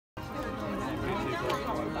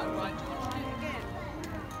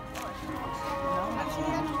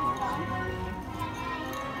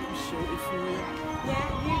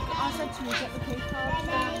said to me, get the key card.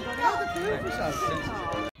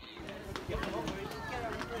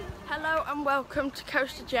 Hello and welcome to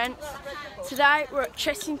Coaster Gents. Today we're at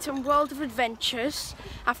Chessington World of Adventures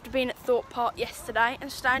after being at Thorpe Park yesterday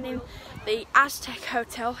and staying in the Aztec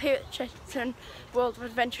Hotel here at Chessington World of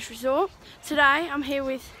Adventures Resort. Today I'm here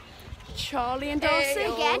with Charlie and Darcy.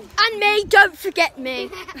 Again. And me, don't forget me.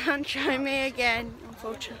 And Jamie again,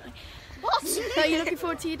 unfortunately. What? So you're looking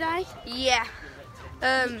forward to your day? Yeah.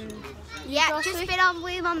 Yeah, Darcy? just been on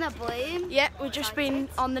Room on the Broom. Yeah, we've just been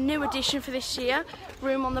on the new edition for this year,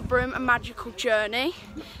 Room on the Broom, A Magical Journey.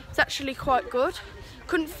 It's actually quite good.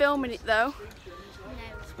 Couldn't film in it though,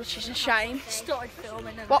 which is a shame. Started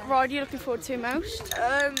filming. What ride are you looking forward to most?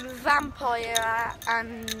 Vampire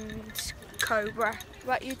and Cobra. What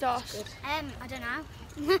about you, Darcy? I don't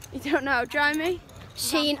know. You don't know, Jamie?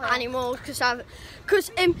 Seeing animals, because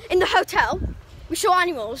in the hotel we saw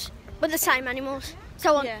animals, but the same animals.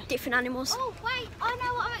 So on different animals. Oh wait, I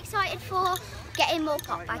know what I'm excited for. Getting more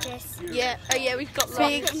pop badges. Yeah, yeah, we've got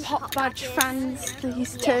big pop badge fans,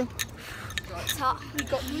 these two. It's hot.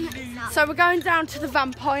 So we're going down to the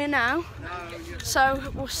Vampire now. So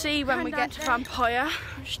we'll see when we get to Vampire.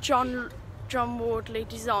 It's John Wardley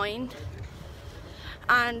designed.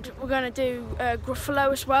 And we're going to do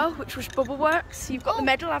Gruffalo as well, which was Bubble Works. You've got the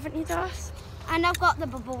medal, haven't you, Darcy? And I've got the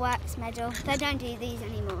Bubble Works medal. They don't do these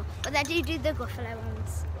anymore, but they do the Gruffalo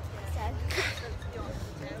ones. So.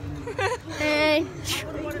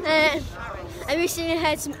 I recently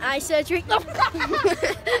had some eye surgery. You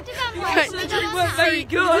weren't very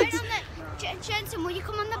good. Jensen, will you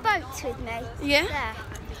come on the boat with me? Yeah. There.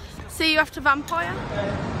 See you after Vampire.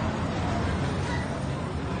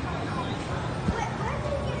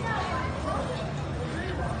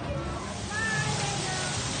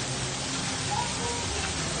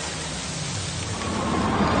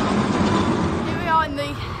 In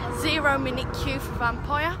the 0-minute queue for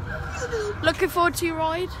Vampire. Looking forward to your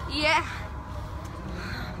ride? Yeah.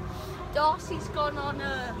 Darcy's gone on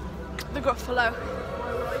the Gruffalo.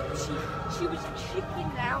 She was a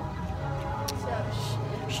chicken now. So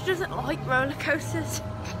she doesn't like roller coasters.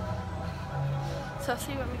 So I'll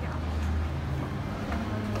see you when we go.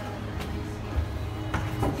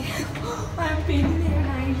 I've been there in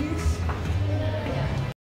ages.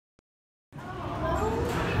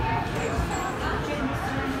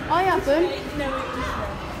 I haven't.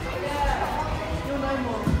 You'll know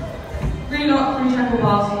more. Green up, green tackle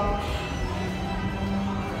pass.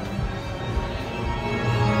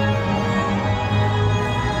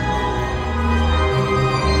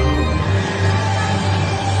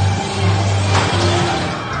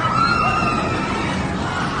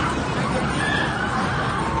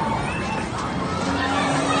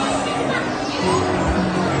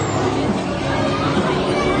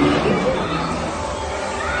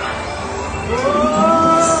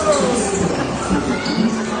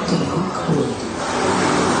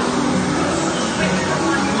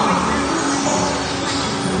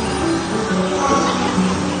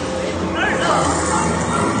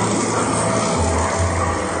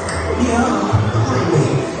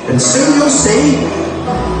 And soon you'll see,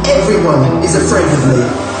 everyone is afraid of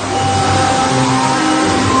me.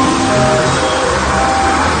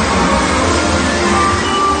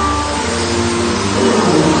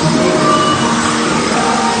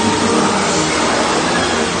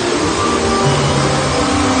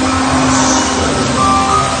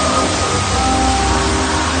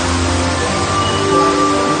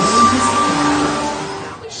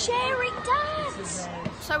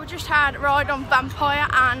 So we just had a ride on Vampire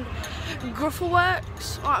and Gruffalo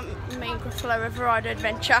Works. I mean Gruffalo River Ride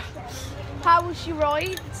Adventure. How was your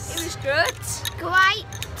ride? It was good. Great.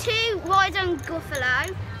 2 rides on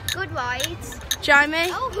Gruffalo. Good rides. Jamie?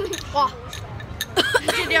 Oh. What?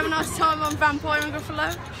 Did you have a nice time on Vampire and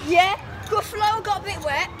Gruffalo? Yeah. Gruffalo got a bit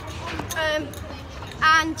wet.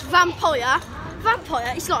 And Vampire,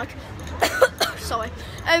 it's like, sorry,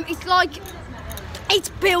 it's like, it's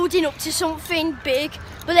building up to something big,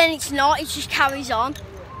 but then it's not, it just carries on.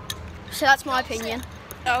 So that's my opinion.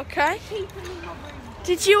 Okay.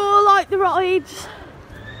 Did you all like the rides?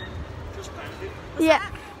 Yeah.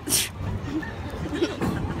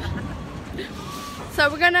 So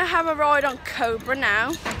we're going to have a ride on Cobra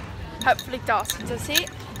now. Hopefully Darcy does it.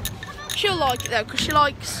 She'll like it though, because she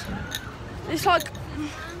likes, it's like,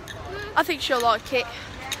 I think she'll like it.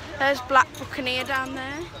 There's Black Buccaneer down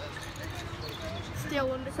there.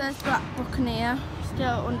 Still under, there's Black Buccaneer,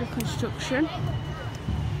 still under construction.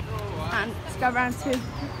 And let's go around to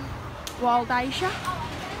Wild Asia,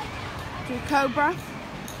 to Cobra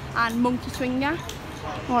and Monkey Swinger,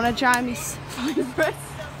 one of Jamie's favourites.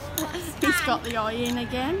 He's got the eye in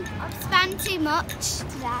again. I've spent too much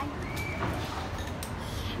today.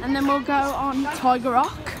 And then we'll go on Tiger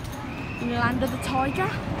Rock in the land of the tiger.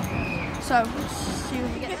 So we'll see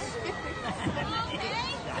what we get.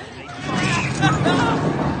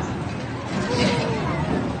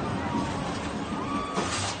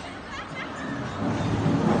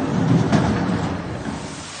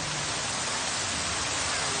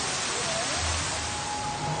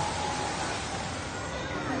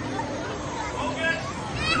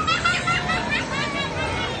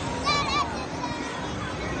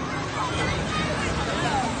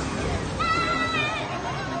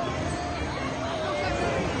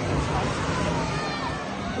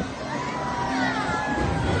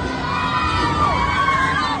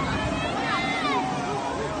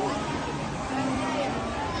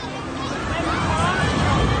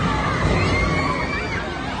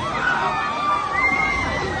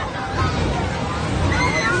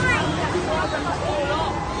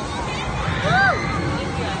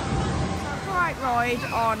 Ride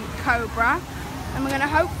on Cobra, and we're going to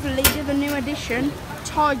hopefully do the new edition,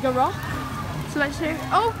 Tiger Rock. So let's do.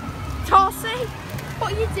 Oh, Tarsi,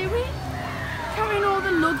 what are you doing? Carrying all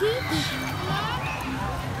the luggage?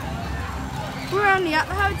 We're only at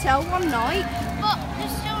the hotel one night. But we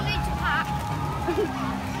still need to pack.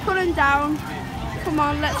 Put them down. Come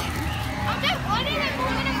on, let's.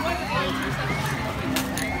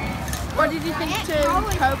 What did you think to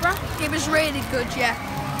Cobra? It was really good, yeah.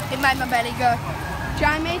 It made my belly go.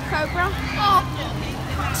 Jamie, Cobra? Oh,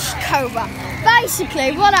 Cobra.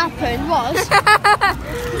 Basically, what happened was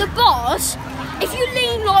the bars, if you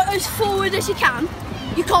lean like as forward as you can't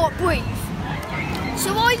breathe.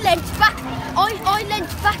 So I leant back. I leant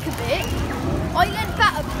back a bit. I leant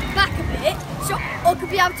back a bit so I could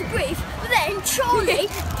be able to breathe. But then Charlie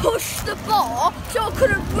pushed the bar so I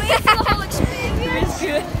couldn't breathe for the whole experience.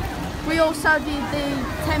 We also did the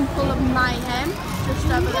Temple of Mayhem just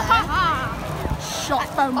over there. Shot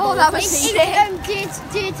foam ball. Oh, that was sick.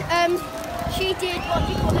 She did what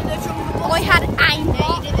do you call it, the jungle ball. I had Amy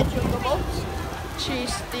did the jungle balls.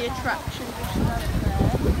 She's the attraction just over there.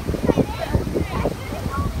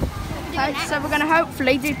 Okay, so we're going to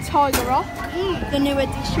hopefully do Tiger Rock, the new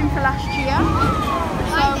edition for last year.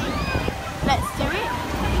 So let's do it.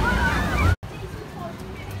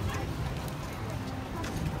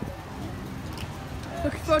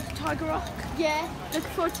 Looking forward to Tiger Rock? Yeah.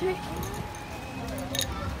 Looking forward to it?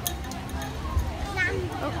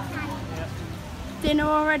 Oh. Dinner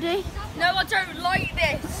already? No, I don't like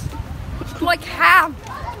this. It's like ham. This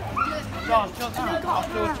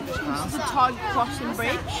is the Tiger Crossing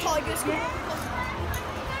Bridge.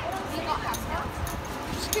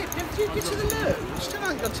 Skip, did you get to the loo? Still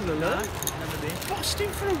ain't got to the loo.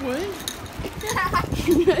 Busting for a wee.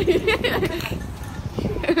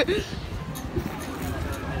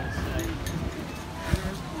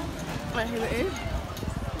 Well, here it is,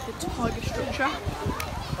 the tiger structure.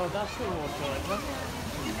 Oh, that's the water.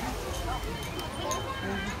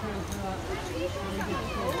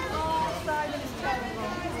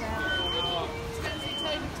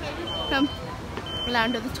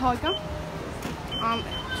 Land of the tiger.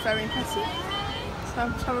 It's very impressive.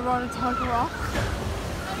 So we're on a Tiger Rock.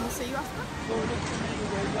 And we'll see you after.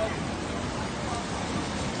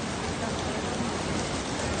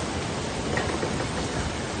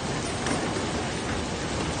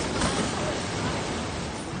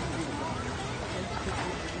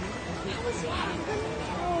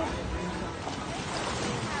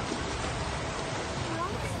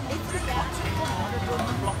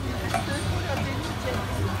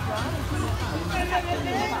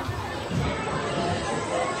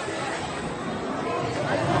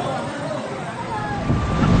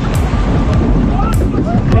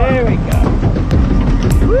 There we go.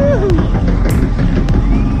 Woohoo!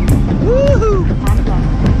 Woohoo!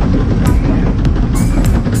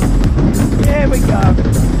 There we go.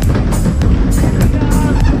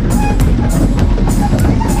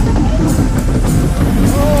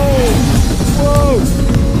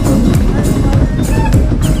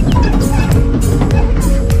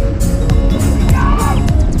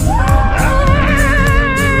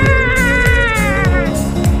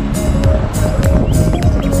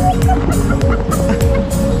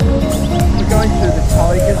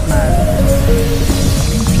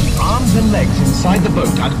 Inside the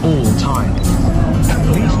boat at all times.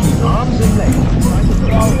 Please keep arms and legs inside the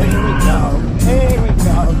boat. Oh, here we go. Here we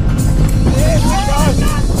go. Here we go.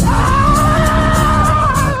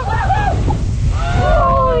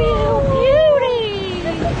 Oh, you beauty!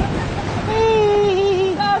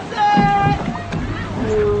 That's it!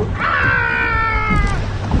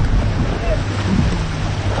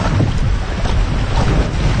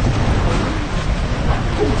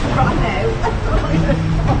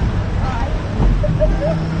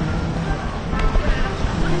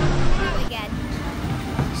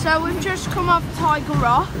 just come off Tiger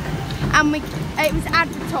Rock, and it was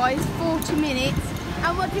advertised 40 minutes.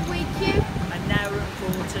 And what did we queue? An hour and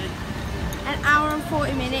 40. An hour and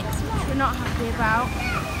 40 minutes, which we're not happy about.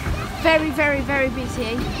 Very, very, very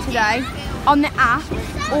busy today. On the app,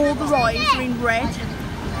 all the rides are in red.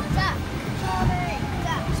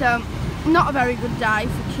 So, not a very good day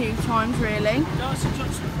for queue times, really. Darcy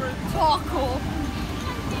took some fruit. Parkour.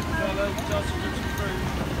 Darcy took some fruit.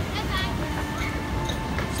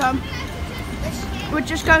 So, we're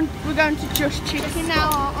going to Just Chicken now,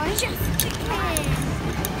 aren't we? Just chicken.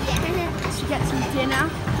 To get some dinner.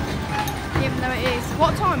 Even though it is.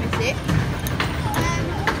 What time is it?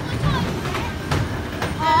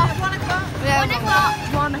 1 o'clock. Yeah, 1 o'clock.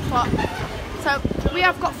 1 o'clock. So we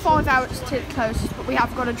have got 5 hours to the coast, but we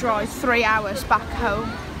have got to drive 3 hours back home.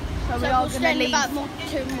 So we are going to leave. About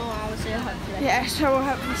 2 more hours here, hopefully. Yeah, so we'll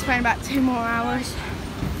hopefully spend about 2 more hours.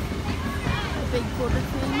 A big Buddha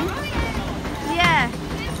thing. Yeah.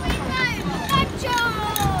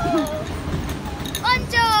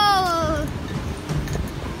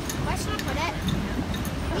 Where should I put it?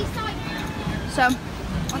 So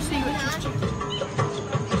I'll see you at Just Chicken.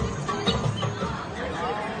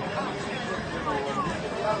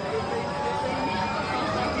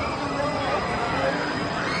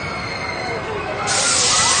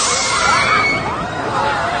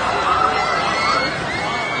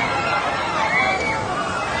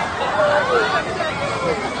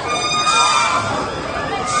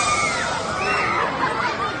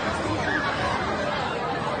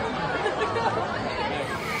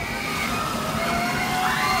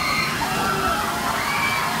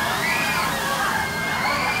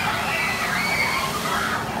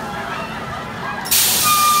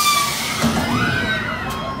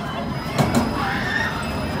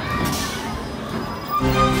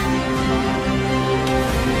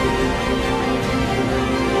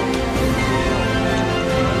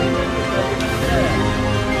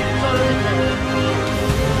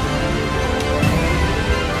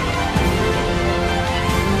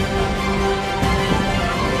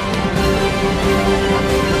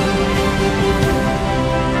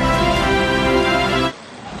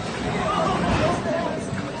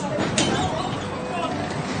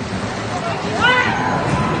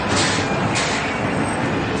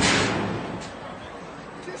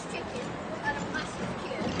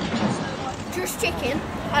 Chicken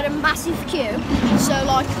had a massive queue, so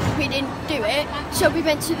like we didn't do it. So we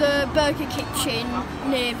went to the burger kitchen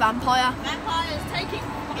near Vampire. Vampire's taking.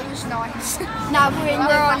 It was nice. Now we're in the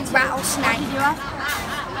Rattlesnake.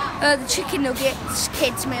 the chicken nuggets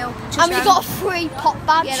kids meal, and we got a free pop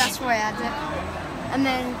badge. Yeah, that's where I had it. And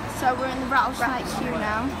then so we're in the Rattlesnake queue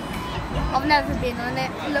now. I've never been on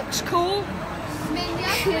it. It looks cool.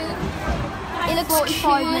 It looks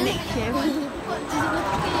 45-minute queue.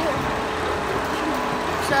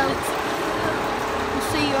 So we'll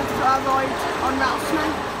see you after our ride on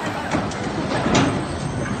Rattlesnake.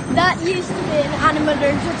 That used to be an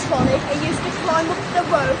animatronic. It used to climb up the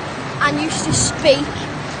rope and used to speak.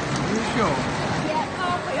 Are you sure? Yeah,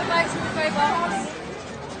 put your legs in the very box.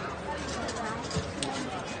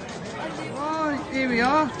 Right, here we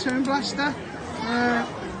are, Turn Blaster.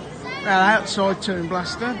 Well, outside Turn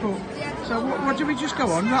Blaster, but so what did we just go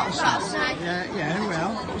on? Rattlesnake. Yeah,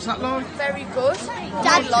 well, what was that like? Very good.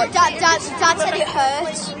 Dad said it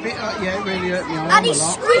hurt. Yeah, it really hurt me arm And a he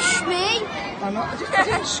lot. squished me. I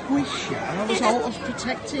didn't squish you, I was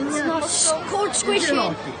protecting you. It's called Did you squishing.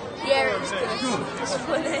 like it? Yeah, it was good. It's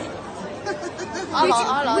funny.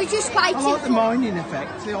 We just I like the waiting. mining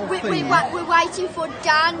effect, the old thing. We're waiting for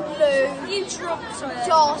Dan, Lou,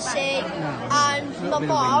 Darcy, and my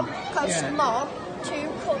mom, Coast Mom, to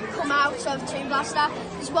come out of Toon Blaster.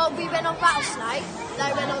 Because while we went on Rattlesnake,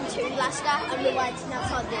 they went on Toon Blaster, and we're waiting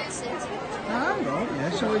outside the exit. Oh, right,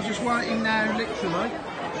 yeah, so we're just waiting now, literally,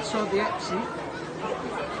 outside the exit.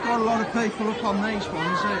 Got a lot of people up on these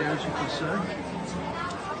ones here, as you can see.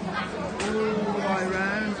 All the way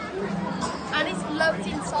round. And it's loads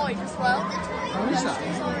inside as well. Oh, is that?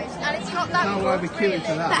 And it's not that No good, way we queuing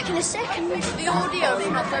for really. that. Back in a second. The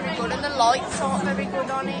audio's not very good and the lights aren't very good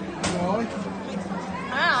on it. Right.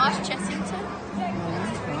 Ah, that's Chessington.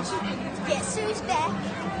 Guess who's back?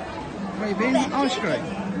 Where you been? Ice cream?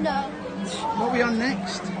 No. What are we on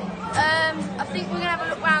next? I think we're going to have a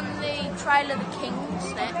look round the Trail of the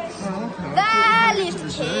Kings next. Oh, okay. Valley of the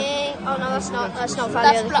King. Oh no, that's not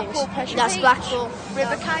Valley of the Kings. Pleasure That's Beach. Blackpool.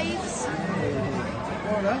 River Caves.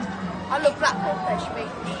 Righto. I love Blackpool Pleasure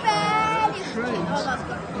Beach. Valley of the King. Trees. Oh, that's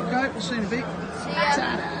good. Okay, we'll see you in a bit. See ya.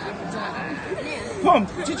 Mum,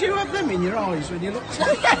 did you have them in your eyes when you looked at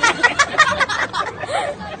me?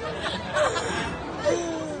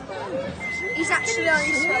 He's actually on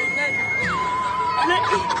his phone. No.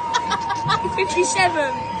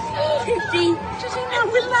 57. 50. Does he know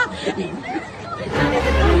we're laughing?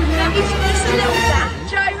 He's just a little dad.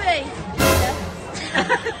 Joey!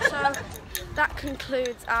 So that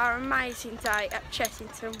concludes our amazing day at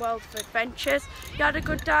Chessington World of Adventures. You had a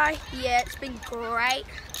good day? Yeah, it's been great.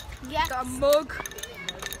 Yeah. Got a mug.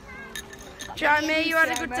 Jamie, you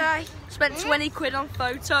had a good day? Spent 20 quid on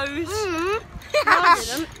photos. Mm. I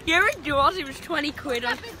didn't. Yeah, it was. It was 20 quid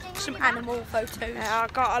on some animal photos. Yeah,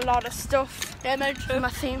 I got a lot of stuff in my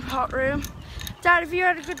theme park room. Dad, have you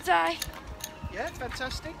had a good day? Yeah,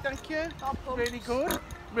 fantastic, thank you. Oh, Really good.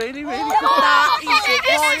 Really, really That is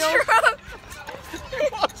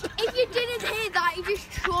If you didn't hear that, he just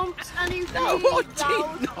trumped and he good. No, really I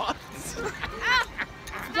loud. did not.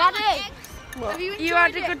 Daddy, What? have you You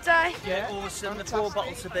had a good day? Yeah, Awesome, the 4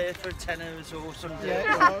 bottles of beer for tenors or something.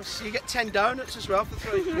 yeah, it was. You get 10 donuts as well for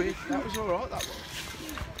 3 quid. That was alright, that was.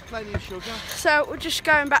 Plenty of sugar. So we're just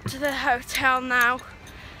going back to the hotel now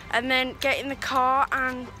and then get in the car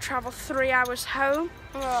and travel 3 hours home.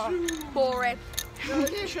 boring.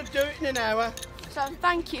 You should do it in an hour. So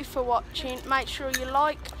thank you for watching. Make sure you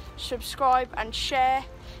like, subscribe and share.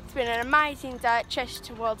 It's been an amazing day at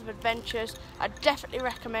Chessington World of Adventures. I definitely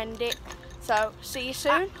recommend it. So see you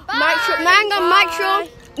soon.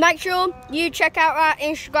 Make sure you check out our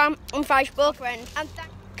Instagram and Facebook.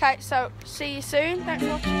 Okay, so see you soon. Thanks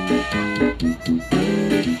for watching.